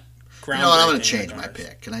groundbreaking. You know what? I'm going to change my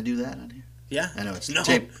pick. Can I do that on here? Yeah. I know it's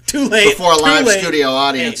too late. Before a live Too late. studio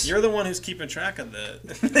audience. Hey, you're the one who's keeping track of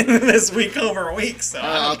this week over week. So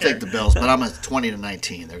I'll take the Bills, but I'm at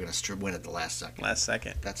 20-19. They're going to win at the last second. Last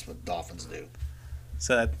second. That's what Dolphins do.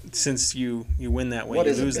 So that, since you win that way, What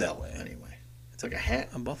you is lose a that bill, way. anyway? It's like a hat.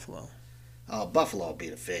 A buffalo. Oh, Buffalo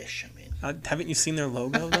beat a fish. I mean, Haven't you seen their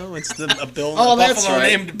logo though? It's a bill. Oh, a that's buffalo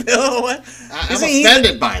right. named Bill. I'm Isn't he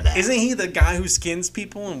offended by that. Isn't he the guy who skins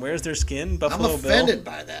people and wears their skin? Buffalo I'm offended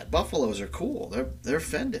by that. Buffaloes are cool. They're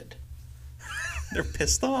offended. Bill. They're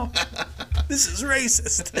pissed off. This is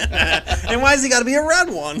racist. And why has he got to be a red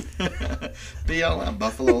one? BLM,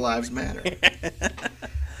 Buffalo Lives Matter.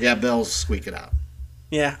 Yeah, Bills squeak it out.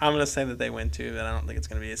 Yeah, I'm gonna say that they win too, but I don't think it's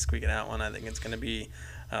gonna be a squeak it out one. I think it's gonna be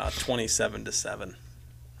 27-7.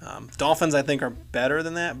 Dolphins, I think, are better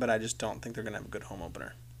than that, but I just don't think they're gonna have a good home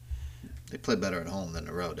opener. They play better at home than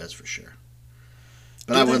the road, that's for sure.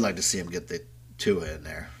 But I would like to see them get the Tua in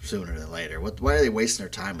there sooner than later. Why are they wasting their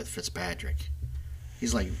time with Fitzpatrick?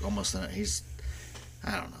 He's like almost. I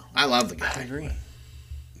don't know. I love the guy. I agree,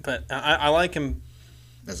 but I like him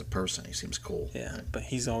As a person, he seems cool. Yeah, but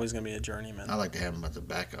he's always going to be a journeyman. I like to have him as a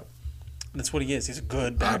backup. That's what he is. He's a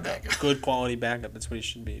good backup. Backup. Good quality backup. That's what he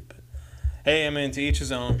should be. But hey, I mean, to each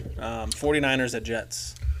his own. 49ers at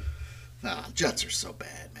Jets. Nah, Jets are so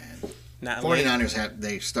bad, man. Not 49ers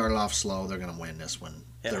they started off slow. They're going to win this one,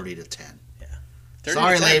 Yeah. 30-10. Yeah.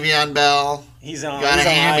 Sorry, Le'Veon Bell. He's on Got a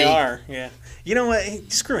hammy. IR. Yeah. You know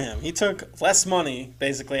what? Screw him. He took less money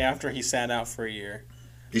basically after he sat out for a year.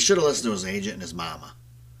 He should have listened to his agent and his mama.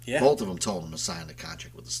 Yeah. Both of them told him to sign the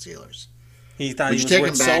contract with the Steelers. He thought Would he you was take worth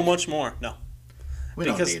him so back? much more. No. We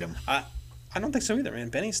Because don't need him. I don't think so either, man.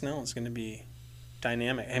 Benny Snell is going to be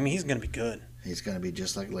dynamic. I mean, he's going to be good. He's going to be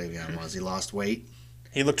just like Le'Veon was. He lost weight,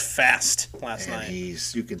 He looked fast last and night.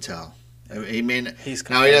 you can tell. I mean, He's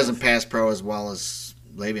now he doesn't pass pro as well as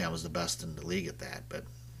Le'Veon was the best in the league at that, but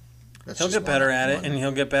that's He'll just get better at it, one. and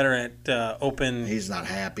he'll get better at open. He's not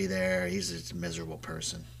happy there. He's just a miserable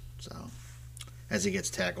person. So, as he gets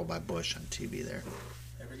tackled by Bush on TV there.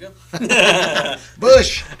 There we go.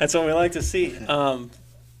 Bush! That's what we like to see. 49ers.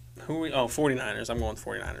 I'm going with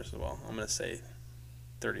 49ers as well. I'm going to say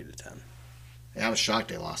 30-10. Yeah, I was shocked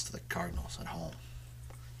they lost to the Cardinals at home.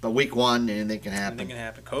 But week one, anything can happen. Anything can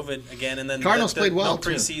happen. COVID again, and then Cardinals played well, no too.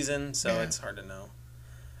 preseason, so Yeah. it's hard to know.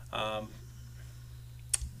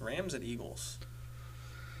 Rams at Eagles.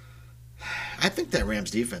 I think that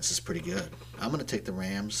Rams defense is pretty good. I'm going to take the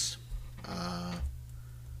Rams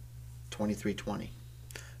 23-20.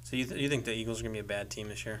 So you think the Eagles are going to be a bad team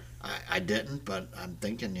this year? I didn't, but I'm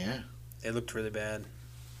thinking, yeah. They looked really bad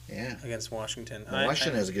Yeah. against Washington. Well,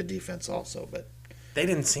 Washington has a good defense also, but They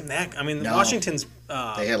didn't seem that. I mean, No. Washington's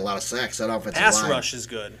they had a lot of sacks. That offensive pass line. rush is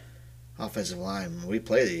good. Offensive line. We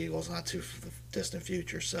play the Eagles not too distant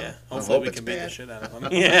future, so Yeah, I hopefully hope we it's can beat the bad. shit out of them.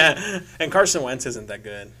 Yeah, and Carson Wentz isn't that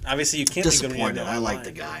good. Obviously, you can't be good when you're Disappointed. doing I like line.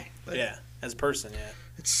 the guy, but Yeah, as a person, yeah.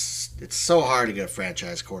 it's so hard to get a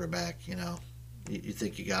franchise quarterback. You know, you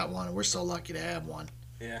think you got one, and we're so lucky to have one.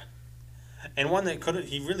 Yeah, and one that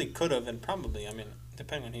he really could have, and probably, I mean,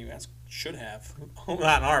 depending on who you ask, should have,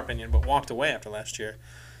 not in our opinion, but walked away after last year.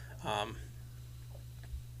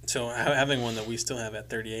 So having one that we still have at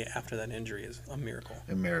 38 after that injury is a miracle.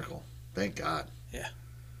 A miracle. Thank God.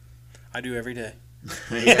 I do every day.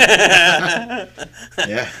 yeah.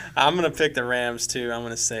 Yeah. I'm going to pick the Rams, too. I'm going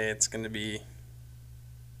to say it's going to be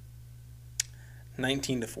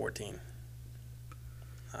 19-14.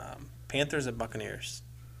 Panthers at Buccaneers.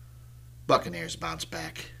 Buccaneers bounce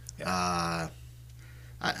back. Yeah.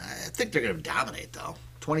 I think they're going to dominate, though.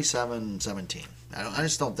 27-17. I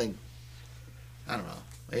just don't think. I don't know.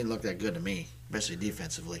 They didn't look that good to me especially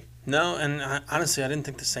defensively. No, and honestly, I didn't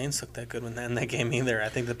think the Saints looked that good in that game either. I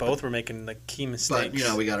think that both were making like key mistakes.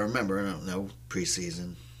 But we got to remember, no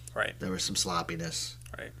preseason. Right. There was some sloppiness.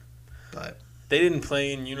 Right. But they didn't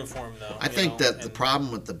play in uniform though. I think that the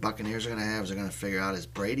problem with the Buccaneers are going to have is they're going to figure out is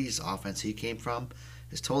Brady's offense he came from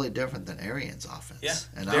is totally different than Arians' offense. Yeah.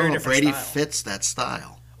 And I don't know if Brady style. fits that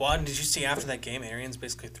style. Well, did you see after that game, Arians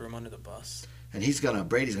basically threw him under the bus? And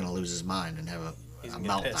Brady's gonna lose his mind and have a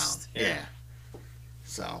meltdown. Yeah.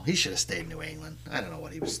 So he should have stayed in New England. I don't know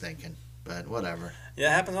what he was thinking, but whatever. Yeah,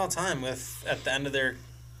 it happens all the time at the end of their,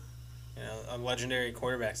 legendary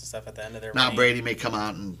quarterbacks and stuff at the end of their. Now reign. Brady may come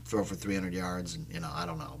out and throw for 300 yards, and I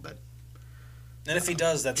don't know, but. And if he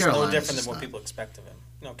does, that's Carolina's no different than what people expect of him.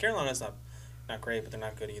 Carolina's not great, but they're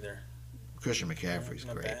not good either. Christian McCaffrey's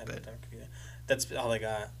Not great, bad, but that's all they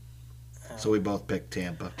got. so we both picked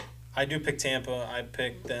Tampa. I do pick Tampa. I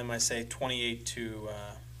picked them. I say 28-17.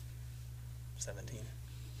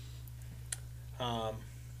 I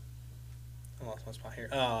lost my spot here.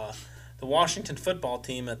 The Washington football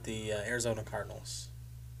team at the Arizona Cardinals.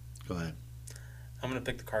 Go ahead. I'm going to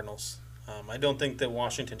pick the Cardinals. I don't think that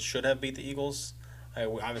Washington should have beat the Eagles. I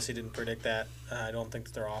obviously didn't predict that. I don't think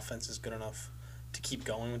that their offense is good enough to keep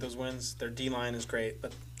going with those wins. Their D-line is great,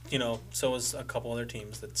 but so is a couple other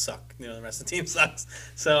teams that suck. The rest of the team sucks.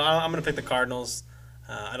 So I'm going to pick the Cardinals.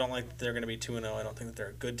 I don't like that they're going to be 2-0. I don't think that they're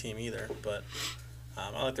a good team either, but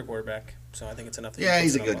I like their quarterback, so I think it's enough.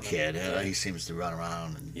 He's a good kid. He seems to run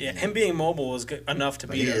around. Him being mobile is good enough to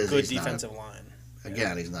beat a good defensive line.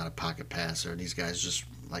 Again, he's not a pocket passer. These guys just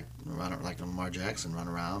like Lamar Jackson run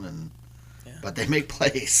around, but they make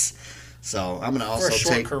plays. So I'm going to also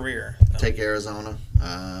take Arizona.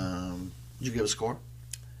 Did you give a score?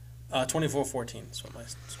 24-14 is what my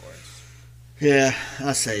score is. Yeah,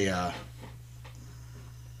 I'll say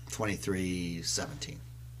 23-17.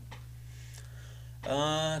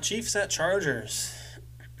 Chiefs at Chargers.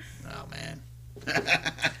 Oh, man.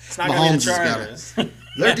 It's not going to be the Chargers.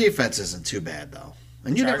 Their defense isn't too bad, though.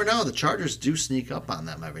 And you never know. The Chargers do sneak up on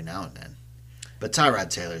them every now and then. But Tyrod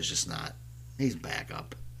Taylor's just not. He's back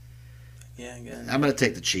up. Yeah, again. I'm going to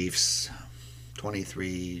take the Chiefs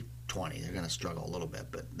 23-20. They're going to struggle a little bit,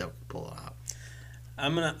 but they'll pull it out.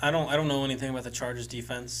 I don't know anything about the Chargers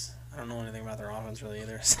defense. I don't know anything about their offense really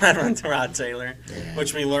either. Aside from Tyrod Taylor,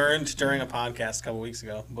 which we learned during a podcast a couple weeks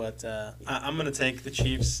ago. But I'm going to take the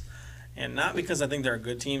Chiefs, and not because I think they're a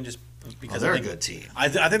good team, just because they're a good team. I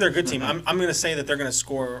think they're a good team. I'm going to say that they're going to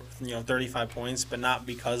score 35 points, but not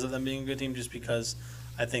because of them being a good team, just because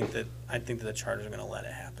I think that the Chargers are going to let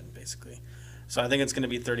it happen basically. So I think it's going to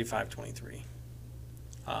be 35-23.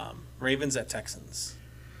 Ravens at Texans.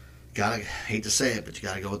 Hate to say it, but you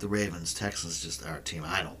gotta go with the Ravens. Texans just are a team.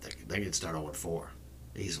 I don't think they could start 0-4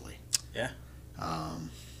 easily. Yeah.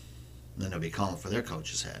 Then they'll be calling for their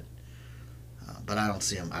coach's head. But I don't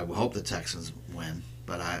see them. I hope the Texans win,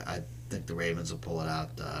 but I think the Ravens will pull it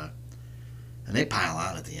out. And they pile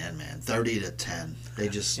on at the end, man. 30-10. They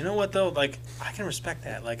just. You know what though? Like I can respect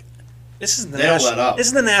that. Like. This is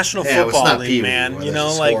the National Football League, man. You're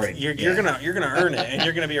gonna earn it, and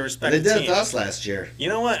you're gonna be a respected team. They did it to us last year. You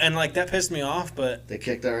know what? And like that pissed me off, but they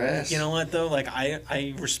kicked our ass. You know what though? Like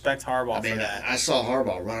I respect Harbaugh for that. I saw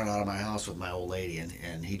Harbaugh running out of my house with my old lady,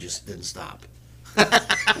 and he just didn't stop.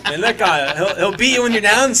 And that guy, he'll beat you when you're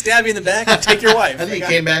down, stab you in the back, and take your wife. And he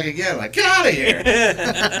came back again, like, get out of here.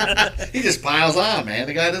 He just piles on, man.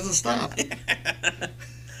 The guy doesn't stop.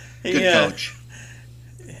 Good coach.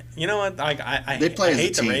 You know what? I hate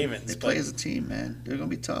the Ravens. They play as a team, man. They're going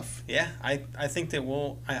to be tough. Yeah, I think they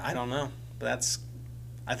will. I don't know. But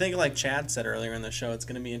I think like Chad said earlier in the show, it's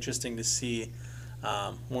going to be interesting to see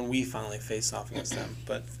when we finally face off against them.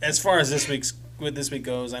 But as far as this week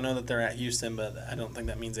goes, I know that they're at Houston, but I don't think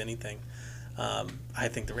that means anything. I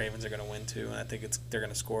think the Ravens are going to win too, and I think they're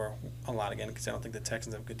going to score a lot again because I don't think the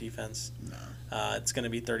Texans have good defense. No. It's going to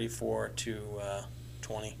be 34-20.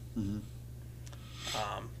 Mm-hmm.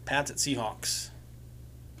 Pats at Seahawks.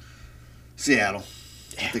 Seattle.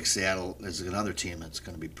 Yeah. I think Seattle is another team that's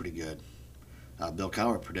going to be pretty good. Bill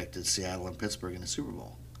Cowher predicted Seattle and Pittsburgh in the Super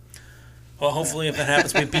Bowl. Well, hopefully if that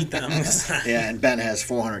happens, we beat them. Yeah, and Ben has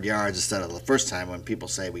 400 yards instead of the first time when people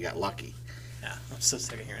say we got lucky. Yeah, I'm so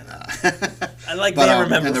sick of hearing that. I like they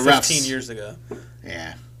remember 15 years ago.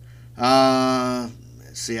 Yeah.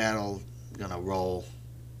 Seattle going to roll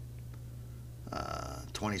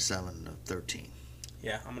 27-13.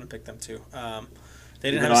 Yeah, I'm going to pick them too. They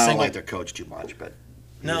didn't have a single. I don't like their coach too much, but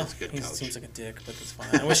he's a good coach. He seems like a dick, but that's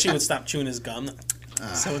fine. I wish he would stop chewing his gum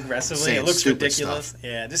so aggressively. It looks ridiculous. Stuff.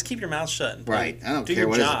 Yeah, just keep your mouth shut. Right. I don't care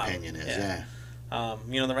what his opinion is. Yeah.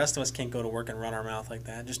 The rest of us can't go to work and run our mouth like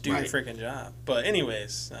that. Just do your Right. freaking job. But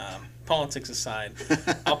anyways, politics aside,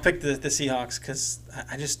 I'll pick the Seahawks because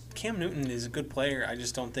I just Cam Newton is a good player. I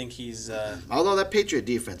just don't think he's Although that Patriot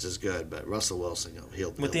defense is good, but Russell Wilson,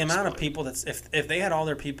 he'll with the amount of people that's if they had all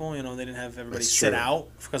their people, they didn't have everybody That's sit true. out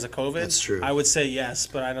because of COVID. That's true. I would say yes,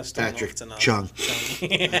 but I just don't know if Patrick it's enough. Chung.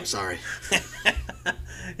 Yeah. I'm sorry.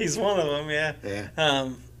 He's one of them, yeah. Yeah.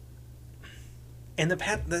 And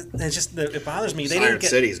it bothers me. They Iron didn't get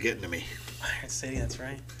City's getting to me. Iron City. That's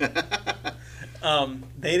right. Pats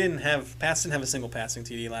didn't have a single passing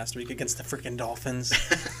TD last week against the freaking Dolphins.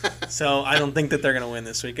 So I don't think that they're gonna win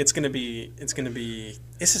this week. It's gonna be.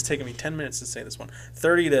 This is taking me 10 minutes to say this one.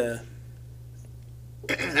 30 to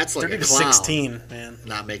That's like 30 a to clown 16, man.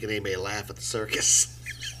 not making anybody laugh at the circus.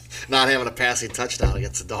 Not having a passing touchdown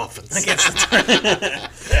against the Dolphins.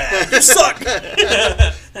 You suck.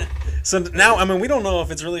 So now, we don't know if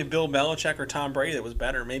it's really Bill Belichick or Tom Brady that was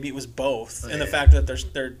better. Maybe it was both. And the fact that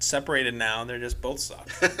they're separated now, they're just both suck.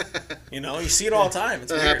 You see it all the time.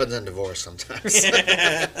 It's That weird. happens in divorce sometimes.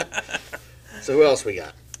 So who else we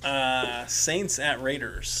got? Saints at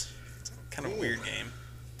Raiders. It's kind of a weird game.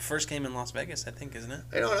 First game in Las Vegas, I think, isn't it?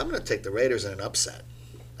 You know what? I'm going to take the Raiders in an upset.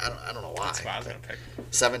 I don't know why. That's what I was going to pick.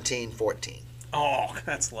 17-14. Oh,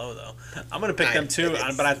 that's low, though. I'm going to pick them, too,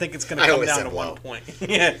 it's- but I think it's going to I come always down said to low. 1 point.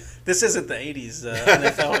 Yeah, this isn't the 80s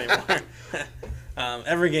NFL anymore.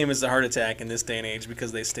 Every game is a heart attack in this day and age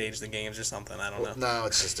because they stage the games or something. I don't know. No,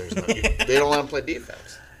 it's just they don't let them play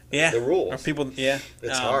defense. Yeah. The rules. Or people, yeah.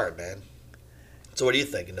 It's hard, man. So what do you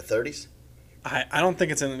think? In the 30s? I don't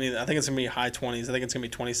think it's going to be. I think it's going to be high 20s. I think it's going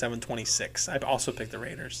to be 27-26. I've also picked the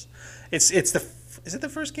Raiders. Is it the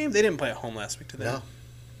first game? They didn't play at home last week, did they? No.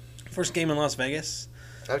 First game in Las Vegas.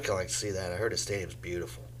 I'd kind of like to see that. I heard the stadium's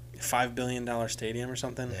beautiful. $5 billion stadium or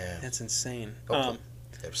something. Yeah. That's insane. Hopefully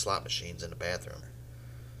they have slot machines in the bathroom.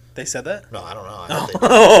 They said that? No, I don't know. I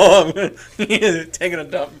don't think Oh, taking a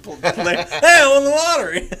dump. Hey, I won the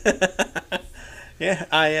lottery. Yeah,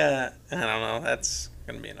 I don't know. That's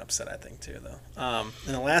going to be an upset, I think, too, though.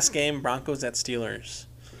 In the last game, Broncos at Steelers.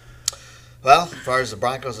 Well, as far as the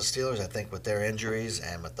Broncos and Steelers, I think with their injuries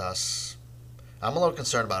and with us, I'm a little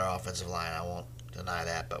concerned about our offensive line. I won't deny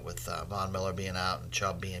that. But with Von Miller being out and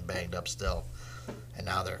Chubb being banged up still, and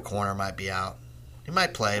now their corner might be out. He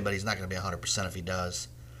might play, but he's not going to be 100% if he does.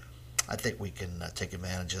 I think we can take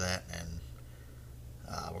advantage of that, and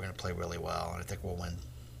we're going to play really well. And I think we'll win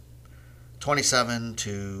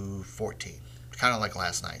 27-14, kind of like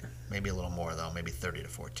last night. Maybe a little more, though. Maybe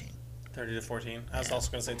 30-14. 30-14. I was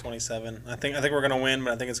also going to say 27. I think we're going to win,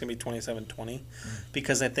 but I think it's going to be 27-20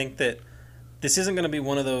 because I think that this isn't going to be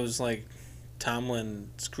one of those like Tomlin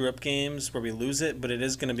screw-up games where we lose it, but it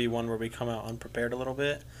is going to be one where we come out unprepared a little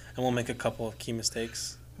bit and we'll make a couple of key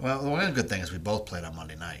mistakes. Well, the one good thing is we both played on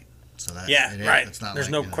Monday night. So that, right. It's not There's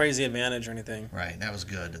like, no crazy advantage or anything. Right, that was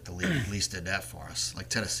good that the league at least did that for us. Like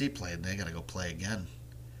Tennessee played, they got to go play again.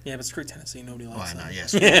 Yeah, but screw Tennessee. Nobody likes them.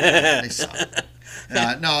 Yes. They suck.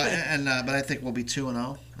 But I think we'll be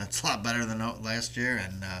 2-0. That's a lot better than last year,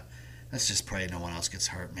 and let's just pray no one else gets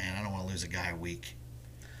hurt, man. I don't want to lose a guy a week.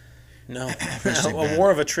 No. Especially A Ben. war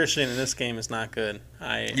of attrition in this game is not good.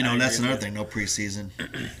 I That's agree another with thing. No preseason.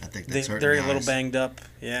 I think you. that's hurting They're guys. a little banged up.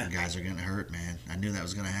 Yeah. The guys are getting hurt, man. I knew that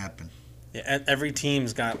was going to happen. Yeah, every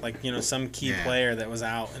team's got some key player that was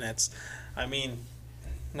out, and I'm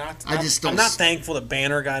not thankful that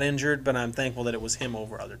Banner got injured, but I'm thankful that it was him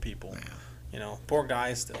over other people. Yeah. Poor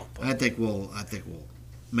guy still. But. I think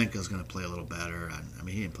Minka's going to play a little better. I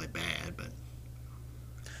mean, he didn't play bad, but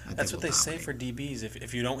That's what they say for DBs.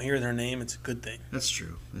 If you don't hear their name, it's a good thing. That's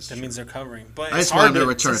true. That means they're covering. But I it's just want hard him to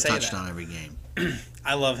return a say touchdown that. every game.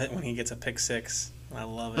 I love it when he gets a pick six. I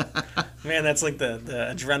love it. Man, that's like the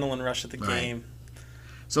adrenaline rush at the game.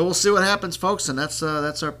 So we'll see what happens, folks, and that's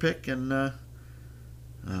our pick, and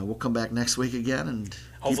we'll come back next week again and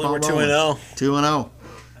Hopefully keep on we're 2-0. 2-0. 2-0.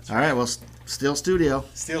 All right. Well, Steel Studio.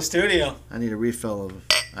 Steel Studio. I need a refill of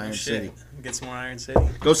Iron City. Get some more Iron City.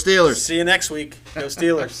 Go Steelers. See you next week. Go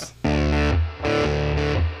Steelers.